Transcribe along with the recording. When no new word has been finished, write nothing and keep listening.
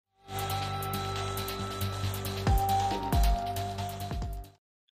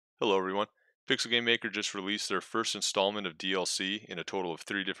Hello everyone. Pixel Game Maker just released their first installment of DLC in a total of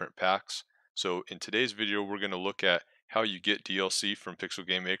 3 different packs. So in today's video we're going to look at how you get DLC from Pixel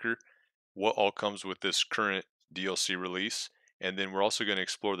Game Maker, what all comes with this current DLC release, and then we're also going to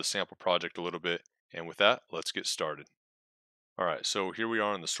explore the sample project a little bit. And with that, let's get started. Alright, so here we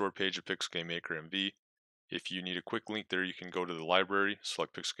are on the store page of Pixel Game Maker MV. If you need a quick link there, you can go to the library,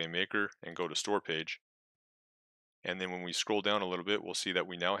 select Pixel Game Maker, and go to store page. And then when we scroll down a little bit, we'll see that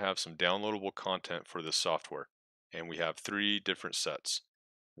we now have some downloadable content for this software. And we have 3 different sets.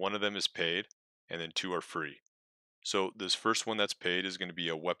 One of them is paid, and then 2 are free. So this first one that's paid is going to be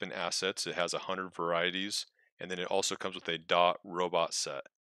a weapon assets. It has 100 varieties, and then it also comes with a dot robot set.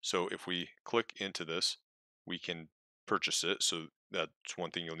 So if we click into this, we can purchase it. So that's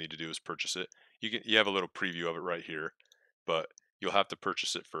one thing you'll need to do is purchase it. You have a little preview of it right here, but you'll have to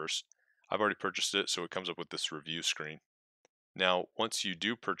purchase it first. I've already purchased it, so it comes up with this review screen. Now, once you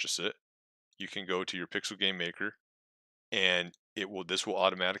do purchase it, you can go to your Pixel Game Maker, and this will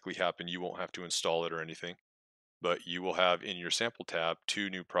automatically happen. You won't have to install it or anything, but you will have in your sample tab 2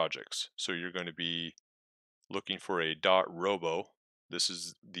 new projects. So you're going to be looking for a .robo. This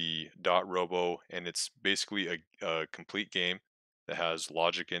is the .robo, and it's basically a complete game that has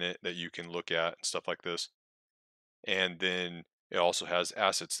logic in it that you can look at and stuff like this. And then it also has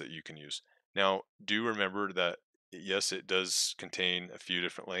assets that you can use. Now, do remember that yes, it does contain a few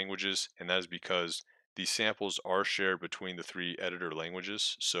different languages, and that is because these samples are shared between the 3 editor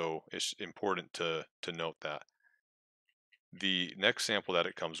languages, so it's important to note that. The next sample that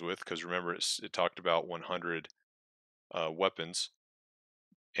it comes with, because remember it talked about 100 weapons,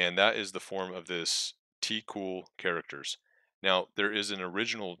 and that is the form of this T-Cool characters. Now, there is an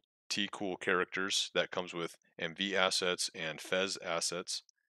original T-Cool characters that comes with MV assets and Fez assets,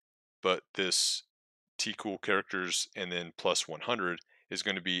 but this T-Cool characters and then plus 100 is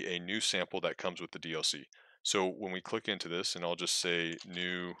going to be a new sample that comes with the DLC. So when we click into this, and I'll just say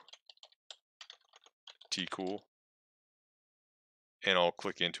new T-Cool, and I'll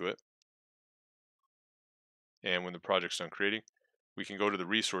click into it. And when the project's done creating, we can go to the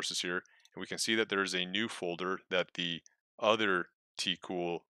resources here, and we can see that there's a new folder that the other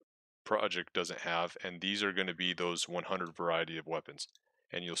T-Cool project doesn't have, and these are going to be those 100 variety of weapons.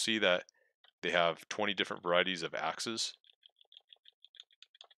 And you'll see that they have 20 different varieties of axes,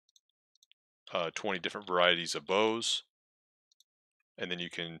 20 different varieties of bows, and then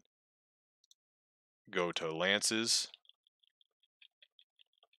you can go to lances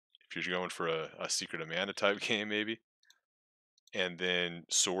if you're going for a Secret of Mana type game maybe, and then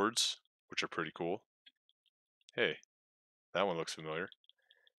swords, which are pretty cool. Hey, that one looks familiar.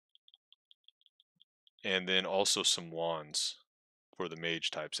 And then also some wands for the mage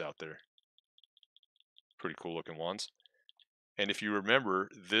types out there. Pretty cool looking wands. And if you remember,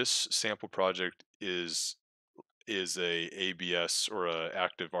 this sample project is a ABS or a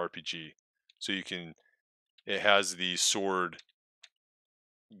active RPG. So it has the sword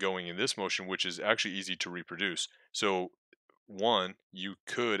going in this motion, which is actually easy to reproduce. So one, you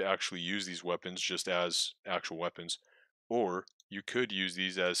could actually use these weapons just as actual weapons, or you could use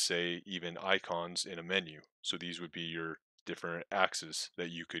these as, say, even icons in a menu. So these would be your different axes that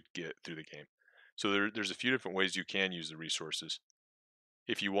you could get through the game. So there's a few different ways you can use the resources.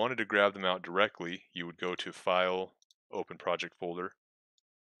 If you wanted to grab them out directly, you would go to File, Open Project Folder,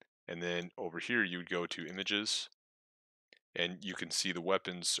 and then over here you would go to Images, and you can see the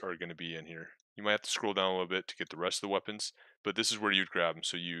weapons are going to be in here. You might have to scroll down a little bit to get the rest of the weapons, but this is where you'd grab them.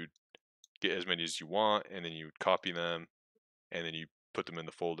 So you'd get as many as you want, and then you would copy them, and then you put them in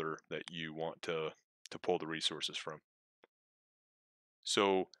the folder that you want to pull the resources from.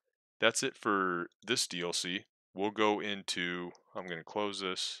 So that's it for this DLC. We'll go into, I'm going to close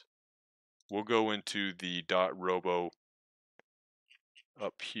this. We'll go into the .robo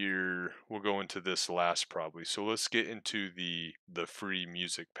up here. We'll go into this last probably. So let's get into the free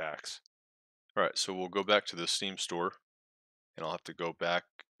music packs. All right, so we'll go back to the Steam store, and I'll have to go back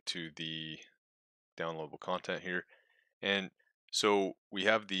to the downloadable content here. And so we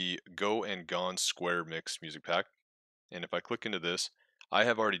have the Go and Gone Square Mix music pack. And if I click into this, I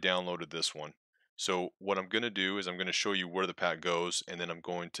have already downloaded this one. So what I'm going to do is I'm going to show you where the pack goes, and then I'm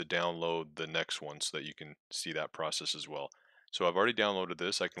going to download the next one so that you can see that process as well. So I've already downloaded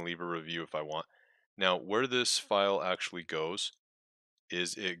this. I can leave a review if I want. Now, where this file actually goes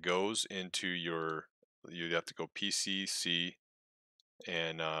is it goes into you have to go PCC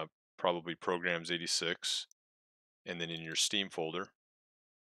and probably programs 86, and then in your Steam folder,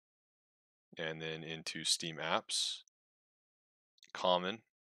 and then into Steam apps, common,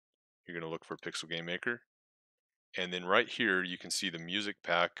 you're going to look for Pixel Game Maker, And then right here, you can see the music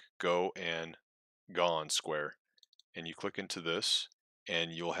pack go and gone square. And you click into this,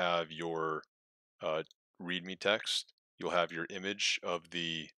 and you'll have your uh, README text. You'll have your image of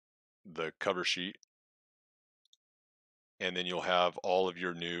the cover sheet, and then you'll have all of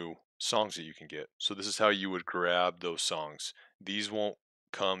your new songs that you can get. So this is how you would grab those songs. These won't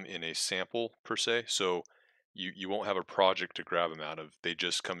come in a sample per se, so you won't have a project to grab them out of. They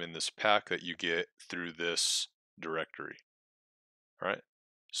just come in this pack that you get through this directory. All right.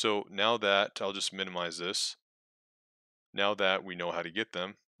 So now that I'll just minimize this. Now that we know how to get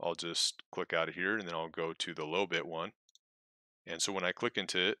them, I'll just click out of here and then I'll go to the low bit one. And so when I click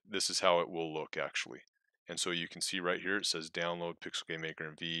into it, this is how it will look actually. And so you can see right here, it says download Pixel Game Maker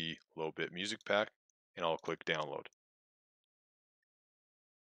and V low bit music pack, and I'll click download.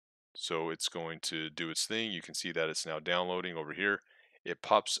 So it's going to do its thing. You can see that it's now downloading over here. It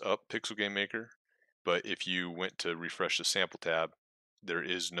pops up Pixel Game Maker, but if you went to refresh the sample tab, there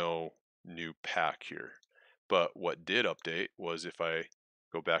is no new pack here. But what did update was if I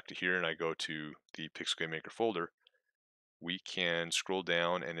go back to here and I go to the Pixel Game Maker folder, we can scroll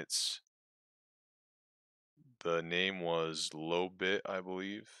down and the name was Lowbit, I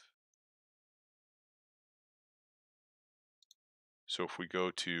believe. So if we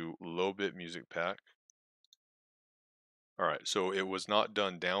go to Lowbit Music Pack, all right, so it was not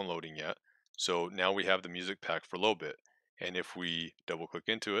done downloading yet. So now we have the music pack for Lowbit. And if we double click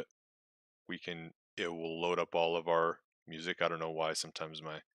into it, it will load up all of our music. I don't know why sometimes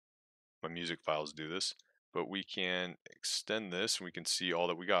my music files do this, but we can extend this and we can see all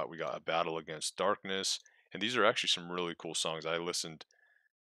that we got. We got A Battle Against Darkness, and these are actually some really cool songs. I listened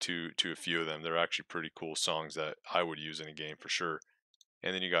to a few of them. They're actually pretty cool songs that I would use in a game for sure.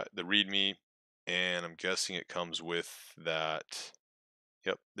 And then you got the README, and I'm guessing it comes with that.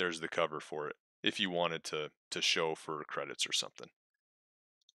 Yep, there's the cover for it if you wanted to show for credits or something.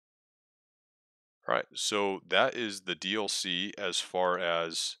 All right, so that is the DLC as far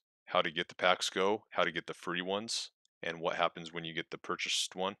as how to get the packs go, how to get the free ones, and what happens when you get the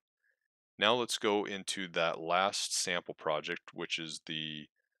purchased one. Now let's go into that last sample project, which is the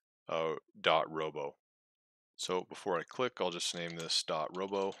 .robo. So before I click, I'll just name this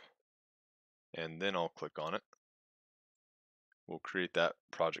 .robo, and then I'll click on it. We'll create that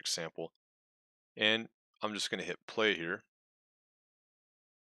project sample, and I'm just going to hit play here.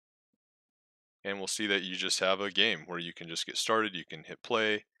 And we'll see that you just have a game where you can just get started. You can hit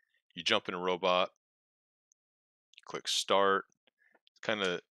play, you jump in a robot, click start. It's kind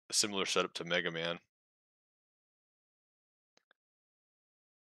of a similar setup to Mega Man.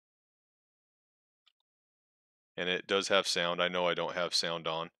 And it does have sound. I know I don't have sound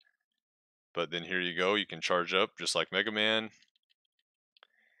on, but then here you go. You can charge up just like Mega Man,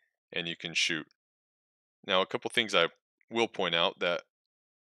 and you can shoot. Now, a couple things I will point out that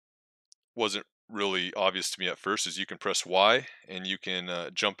wasn't really obvious to me at first is you can press Y and you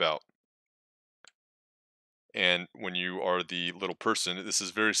can jump out. And when you are the little person, this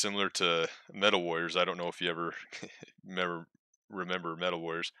is very similar to Metal Warriors. I don't know if you ever remember Metal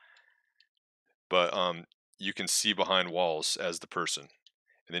Warriors, but you can see behind walls as the person,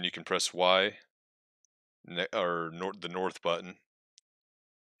 and then you can press Y or the north button,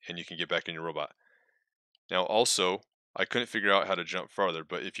 and you can get back in your robot. Now, also, I couldn't figure out how to jump farther,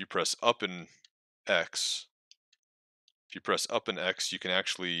 but if you press up and X, you can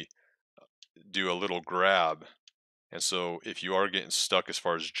actually do a little grab. And so if you are getting stuck as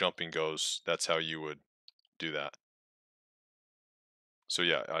far as jumping goes, that's how you would do that. So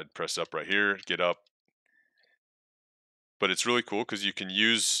yeah, I'd press up right here, get up. But it's really cool because you can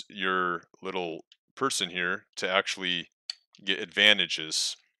use your little person here to actually get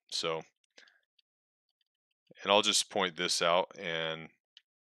advantages. So, and I'll just point this out and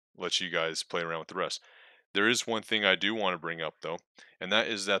let you guys play around with the rest. There is one thing I do want to bring up though, and that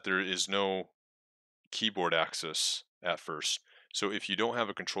is that there is no keyboard access at first. So if you don't have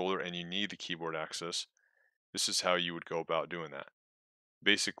a controller and you need the keyboard access, this is how you would go about doing that.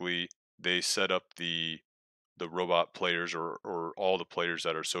 Basically, they set up the robot players or all the players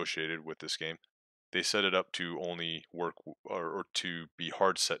that are associated with this game. They set it up to only work or to be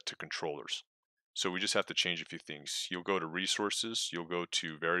hard set to controllers. So we just have to change a few things. You'll go to resources, you'll go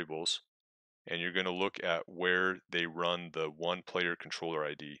to variables, and you're going to look at where they run the one player controller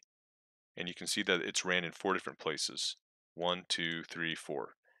ID. And you can see that it's ran in 4 different places. 1, 2, 3, 4.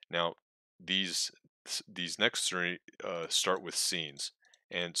 Now, these next 3 start with scenes.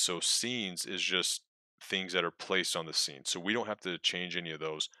 And so scenes is just things that are placed on the scene. So we don't have to change any of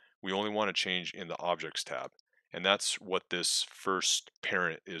those. We only want to change in the objects tab. And that's what this first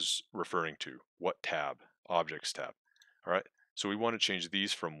parent is referring to. What tab? Objects tab. All right, so we want to change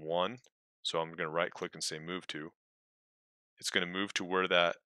these from 1. So I'm going to right click and say move to. It's going to move to where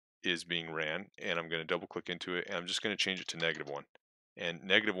that is being ran, and I'm going to double click into it, and I'm just going to change it to -1. And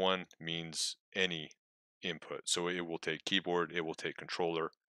 -1 means any input. So it will take keyboard, it will take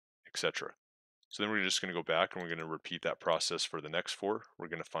controller, etc. So then we're just going to go back and we're going to repeat that process for the next 4. We're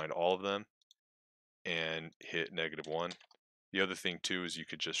going to find all of them and hit -1. The other thing too is you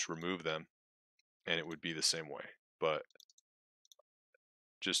could just remove them and it would be the same way. But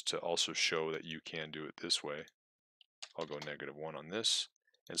just to also show that you can do it this way, I'll go -1 on this.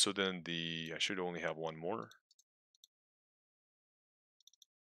 And so then I should only have one more.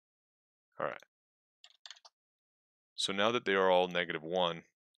 All right. So now that they are all -1,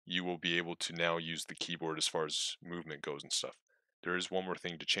 you will be able to now use the keyboard as far as movement goes and stuff. There is one more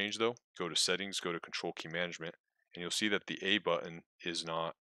thing to change though. Go to settings, go to control key management, and you'll see that the A button is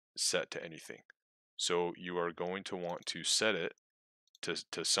not set to anything. So you are going to want to set it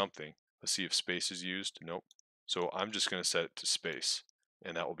to something. Let's see if space is used. Nope. So I'm just going to set it to space,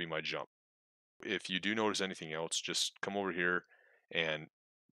 and that will be my jump. If you do notice anything else, just come over here and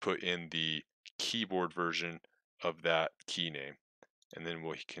put in the keyboard version of that key name. And then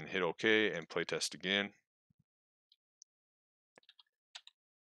we can hit OK and play test again.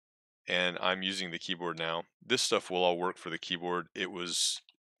 And I'm using the keyboard now. This stuff will all work for the keyboard. It was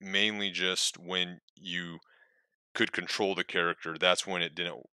mainly just when you could control the character, that's when it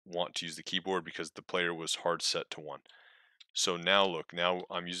didn't want to use the keyboard because the player was hard set to 1. So now look, now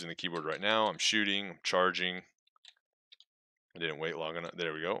I'm using the keyboard right now. I'm shooting, I'm charging. I didn't wait long enough.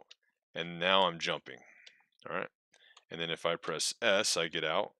 There we go. And now I'm jumping. All right. And then if I press S, I get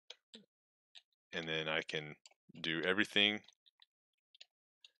out. And then I can do everything.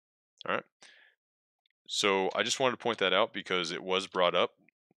 All right. So I just wanted to point that out because it was brought up.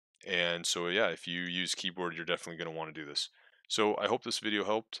 And so, yeah, if you use keyboard, you're definitely going to want to do this. So I hope this video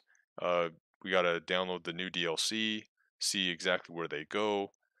helped. We got to download the new DLC, see exactly where they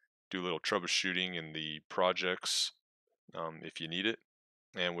go, do a little troubleshooting in the projects if you need it.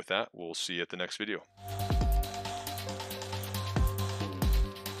 And with that, we'll see you at the next video.